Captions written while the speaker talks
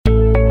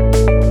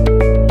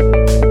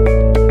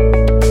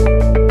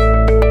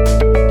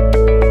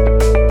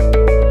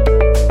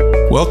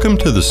Welcome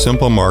to the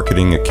Simple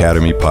Marketing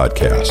Academy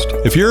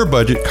podcast. If you're a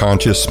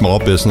budget-conscious small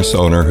business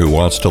owner who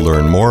wants to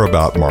learn more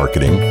about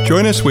marketing,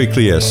 join us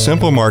weekly as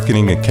Simple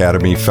Marketing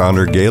Academy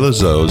founder Gayla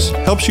Zoz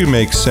helps you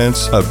make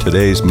sense of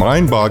today's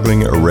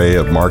mind-boggling array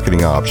of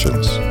marketing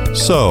options.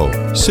 So,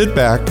 sit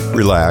back,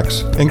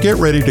 relax, and get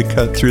ready to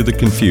cut through the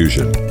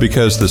confusion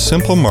because the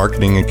Simple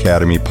Marketing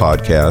Academy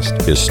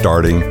podcast is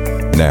starting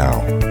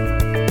now.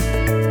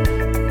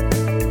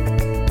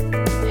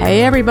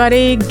 Hey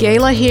everybody,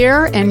 Gayla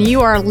here, and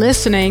you are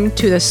listening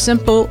to the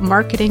Simple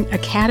Marketing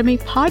Academy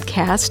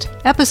podcast,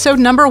 episode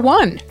number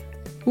 1.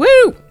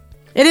 Woo!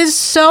 It is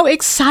so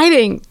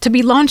exciting to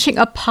be launching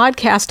a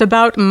podcast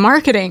about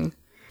marketing,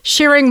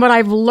 sharing what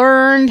I've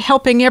learned,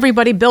 helping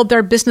everybody build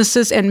their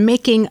businesses, and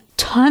making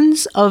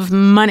tons of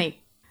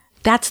money.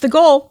 That's the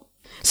goal.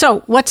 So,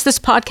 what's this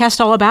podcast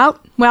all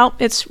about? Well,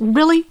 it's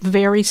really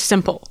very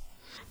simple.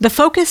 The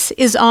focus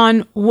is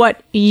on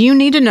what you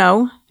need to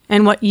know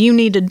and what you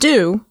need to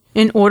do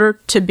in order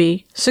to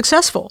be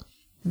successful.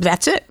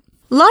 That's it.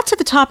 Lots of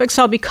the topics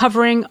I'll be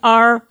covering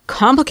are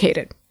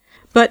complicated,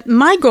 but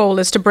my goal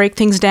is to break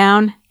things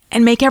down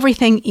and make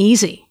everything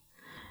easy.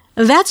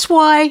 That's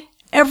why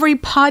every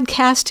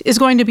podcast is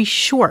going to be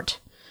short,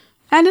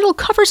 and it'll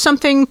cover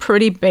something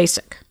pretty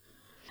basic.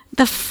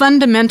 The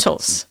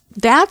fundamentals.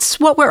 That's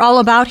what we're all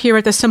about here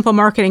at the Simple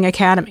Marketing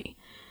Academy.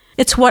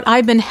 It's what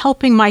I've been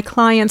helping my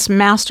clients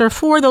master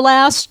for the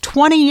last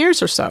 20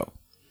 years or so.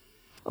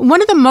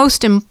 One of the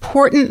most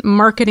important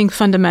marketing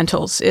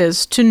fundamentals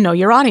is to know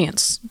your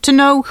audience, to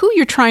know who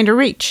you're trying to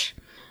reach.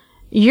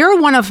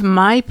 You're one of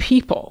my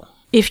people.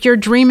 If you're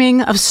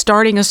dreaming of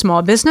starting a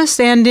small business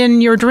and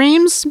in your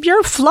dreams,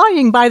 you're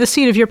flying by the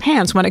seat of your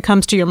pants when it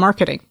comes to your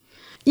marketing.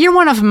 You're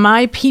one of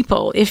my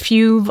people if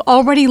you've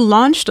already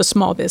launched a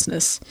small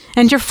business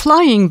and you're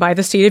flying by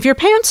the seat of your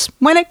pants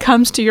when it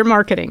comes to your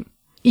marketing.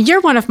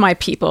 You're one of my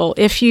people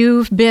if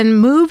you've been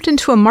moved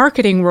into a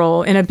marketing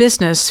role in a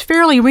business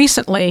fairly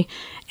recently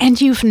and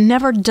you've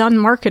never done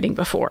marketing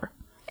before.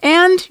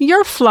 And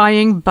you're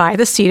flying by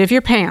the seat of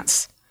your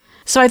pants.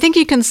 So I think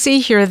you can see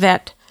here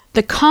that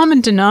the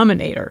common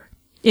denominator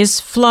is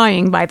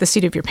flying by the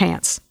seat of your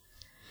pants.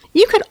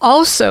 You could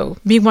also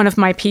be one of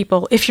my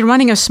people if you're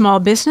running a small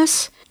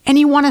business and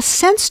you want to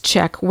sense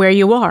check where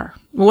you are,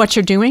 what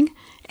you're doing,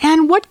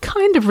 and what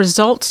kind of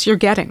results you're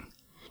getting.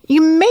 You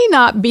may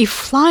not be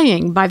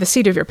flying by the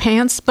seat of your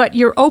pants, but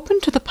you're open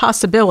to the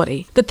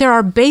possibility that there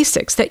are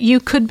basics that you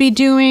could be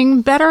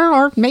doing better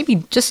or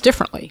maybe just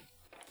differently.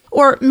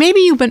 Or maybe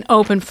you've been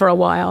open for a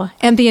while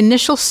and the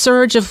initial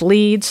surge of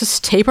leads has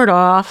tapered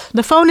off,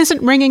 the phone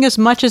isn't ringing as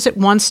much as it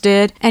once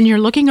did, and you're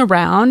looking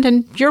around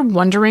and you're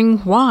wondering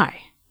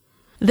why.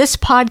 This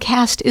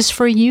podcast is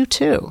for you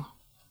too.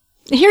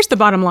 Here's the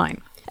bottom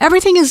line.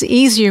 Everything is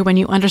easier when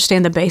you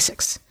understand the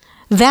basics.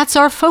 That's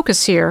our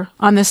focus here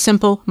on the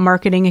Simple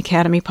Marketing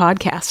Academy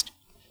podcast.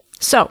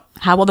 So,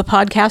 how will the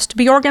podcast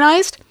be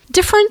organized?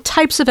 Different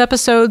types of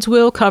episodes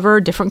will cover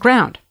different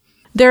ground.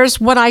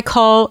 There's what I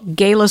call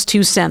Gayla's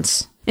 2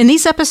 cents. In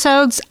these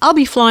episodes, I'll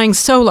be flying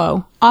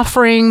solo,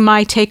 offering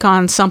my take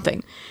on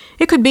something.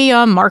 It could be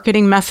a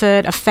marketing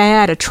method, a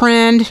fad, a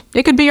trend.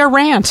 It could be a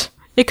rant.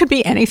 It could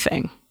be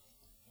anything.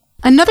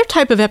 Another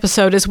type of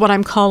episode is what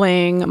I'm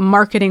calling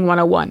Marketing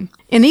 101.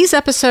 In these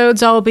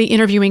episodes, I'll be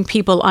interviewing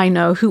people I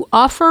know who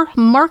offer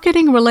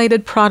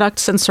marketing-related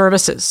products and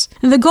services.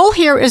 And the goal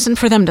here isn't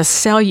for them to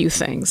sell you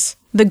things.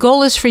 The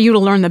goal is for you to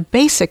learn the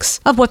basics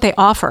of what they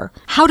offer,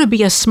 how to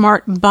be a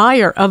smart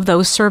buyer of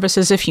those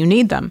services if you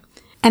need them,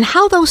 and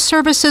how those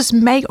services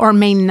may or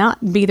may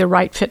not be the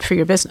right fit for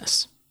your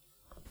business.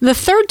 The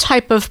third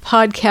type of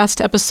podcast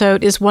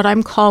episode is what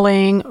I'm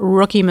calling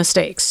Rookie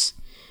Mistakes.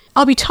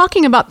 I'll be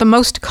talking about the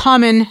most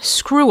common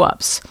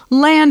screw-ups,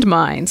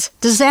 landmines,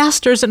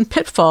 disasters, and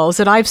pitfalls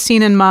that I've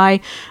seen in my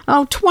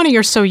 20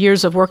 or so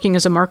years of working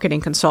as a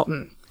marketing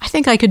consultant. I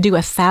think I could do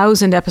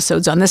 1,000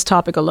 episodes on this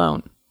topic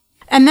alone.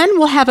 And then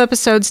we'll have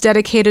episodes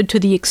dedicated to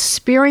the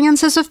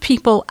experiences of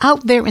people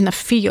out there in the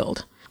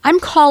field. I'm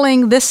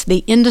calling this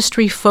the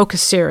Industry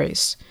Focus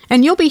Series.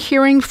 And you'll be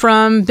hearing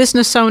from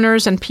business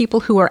owners and people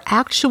who are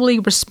actually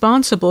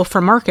responsible for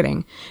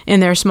marketing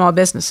in their small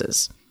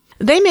businesses.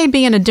 They may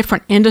be in a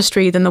different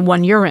industry than the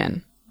one you're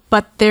in,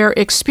 but their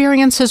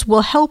experiences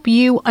will help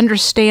you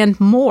understand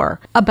more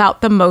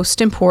about the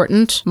most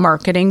important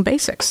marketing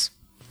basics.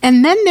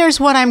 And then there's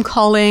what I'm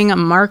calling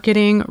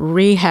marketing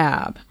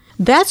rehab.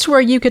 That's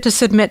where you get to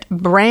submit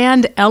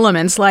brand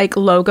elements like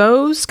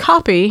logos,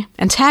 copy,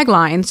 and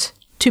taglines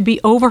to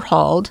be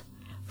overhauled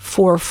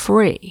for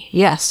free.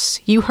 Yes,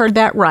 you heard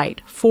that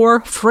right,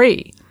 for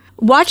free.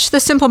 Watch the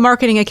Simple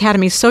Marketing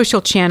Academy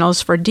social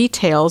channels for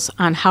details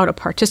on how to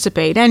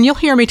participate, and you'll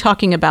hear me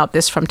talking about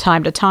this from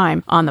time to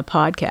time on the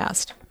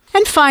podcast.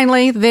 And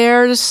finally,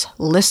 there's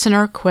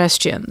listener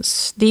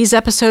questions. These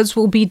episodes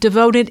will be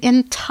devoted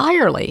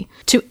entirely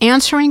to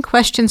answering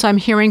questions I'm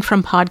hearing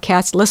from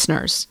podcast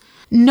listeners.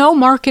 No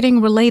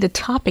marketing-related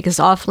topic is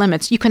off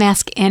limits. You can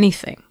ask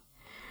anything.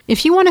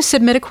 If you want to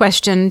submit a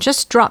question,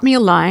 just drop me a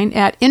line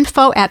at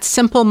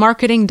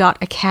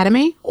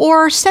info@simplemarketing.academy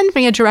or send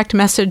me a direct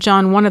message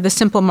on one of the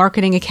Simple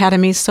Marketing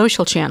Academy's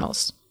social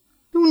channels.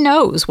 Who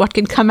knows what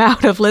could come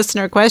out of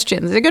listener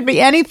questions? It could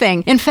be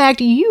anything. In fact,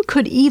 you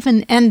could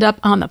even end up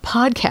on the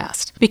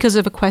podcast because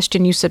of a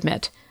question you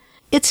submit.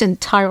 It's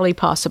entirely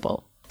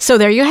possible. So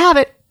there you have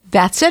it.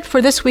 That's it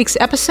for this week's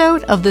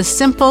episode of the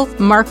Simple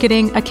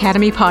Marketing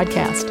Academy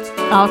podcast.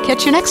 I'll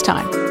catch you next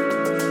time.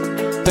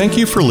 Thank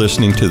you for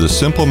listening to the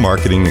Simple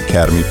Marketing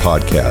Academy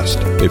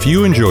podcast. If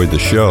you enjoyed the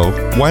show,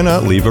 why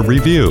not leave a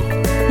review?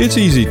 It's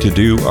easy to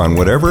do on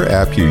whatever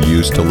app you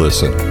use to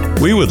listen.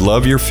 We would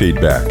love your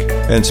feedback.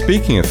 And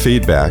speaking of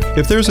feedback,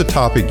 if there's a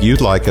topic you'd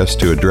like us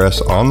to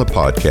address on the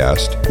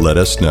podcast, let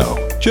us know.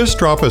 Just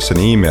drop us an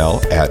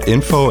email at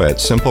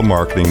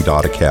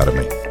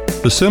info@simplemarketing.academy.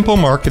 The Simple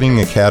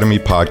Marketing Academy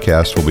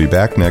podcast will be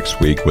back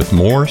next week with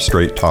more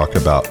straight talk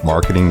about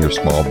marketing your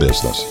small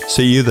business.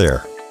 See you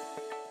there.